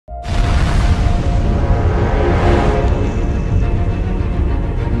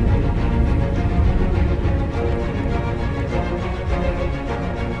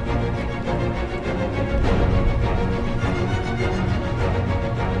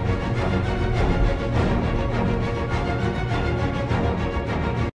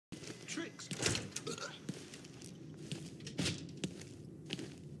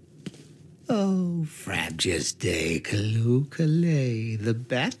just day, Kaloo-Kalay, the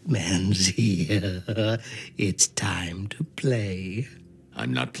Batman's here. It's time to play.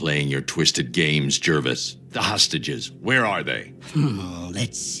 I'm not playing your twisted games, Jervis. The hostages, where are they?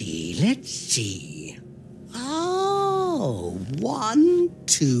 Let's see. Oh, 1,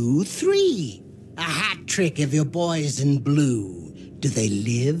 2, 3. A hat trick of your boys in blue. Do they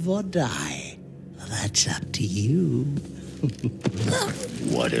live or die? That's up to you.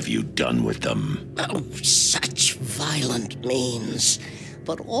 What have you done with them? Oh, such violent means,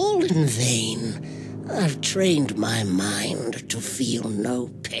 but all in vain. I've trained my mind to feel no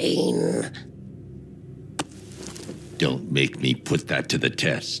pain. Don't make me put that to the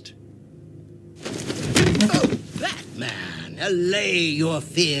test. Oh, Batman, allay your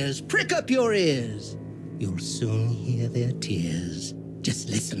fears, prick up your ears. You'll soon hear their tears. Just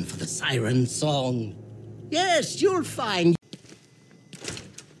listen for the siren song. Yes, you'll find.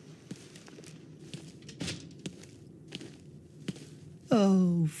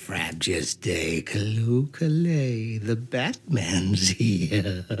 Oh, frabjous day, Kaloo-Kalay, the Batman's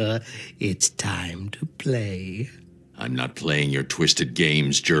here. It's time to play. I'm not playing your twisted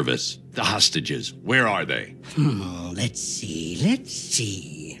games, Jervis. The hostages, where are they? Let's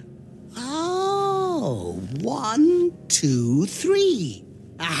see. Oh, 1, 2, 3.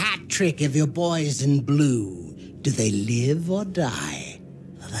 A hat trick of your boys in blue. Do they live or die?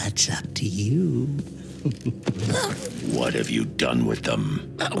 That's up to you. What have you done with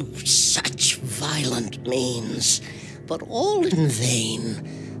them? Oh, such violent means, but all in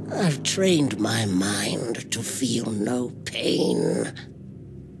vain. I've trained my mind to feel no pain.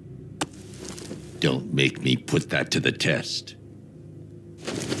 Don't make me put that to the test.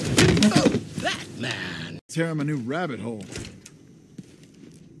 Oh, Batman! Tear him a new rabbit hole.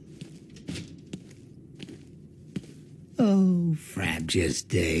 Oh, frabjous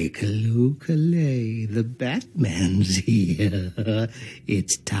day, Kaloo-Kalay, the Batman's here.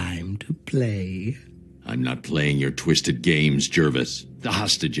 It's time to play. I'm not playing your twisted games, Jervis. The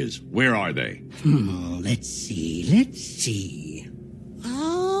hostages, where are they? Let's see.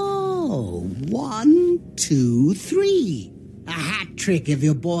 Oh, 1, 2, 3. A hat trick of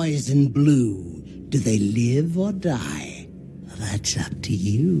your boys in blue. Do they live or die? That's up to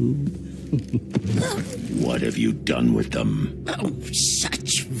you. What have you done with them? Oh,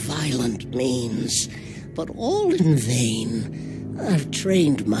 such violent means, but all in vain. I've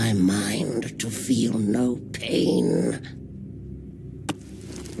trained my mind to feel no pain.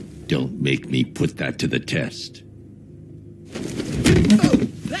 Don't make me put that to the test. Oh,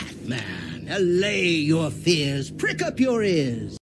 Batman, allay your fears, prick up your ears.